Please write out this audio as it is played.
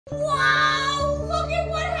Wow, look at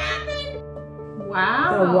what happened.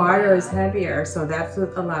 Wow. The water is heavier, so that's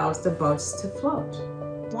what allows the boats to float.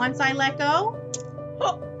 Once I let go,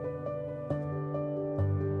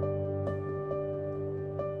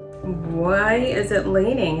 Why is it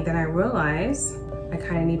leaning? Then I realize I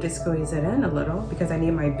kind of need to squeeze it in a little because I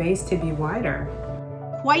need my base to be wider.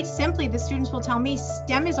 quite simply, the students will tell me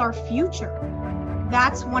STEM is our future.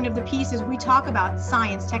 That's one of the pieces we talk about: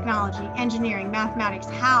 science, technology, engineering, mathematics,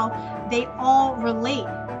 how they all relate.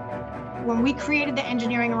 When we created the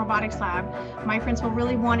engineering and robotics lab, my principal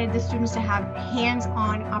really wanted the students to have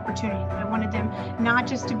hands-on opportunities. I wanted them not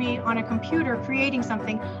just to be on a computer creating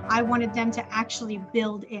something, I wanted them to actually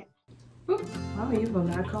build it. Oh, you will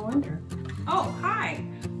not go under. Oh, hi.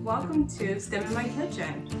 Welcome to STEM in my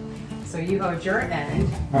kitchen. So you hold your end,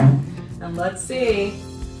 and let's see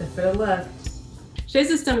if it'll lift.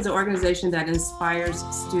 Shades of STEM is an organization that inspires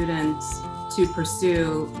students to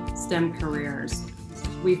pursue STEM careers.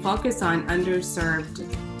 We focus on underserved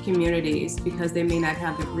communities because they may not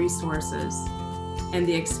have the resources and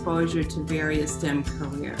the exposure to various STEM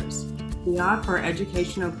careers. We offer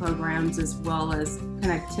educational programs as well as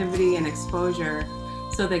connectivity and exposure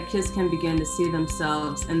so that kids can begin to see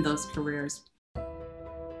themselves in those careers.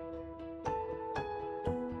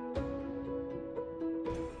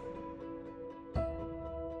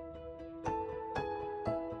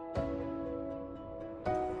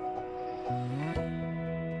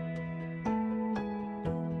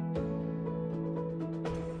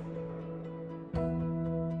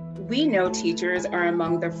 We know teachers are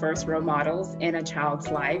among the first role models in a child's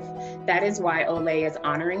life. That is why Olay is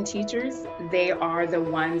honoring teachers. They are the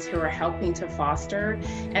ones who are helping to foster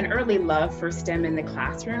an early love for STEM in the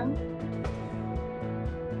classroom.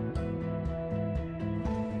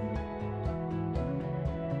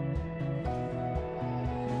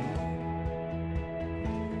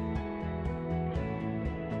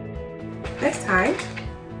 Next time,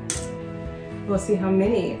 we'll see how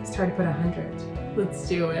many. Let's try to put 100. Let's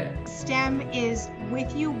do it. STEM is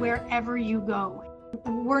with you wherever you go.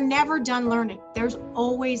 We're never done learning. There's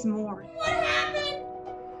always more. What happened?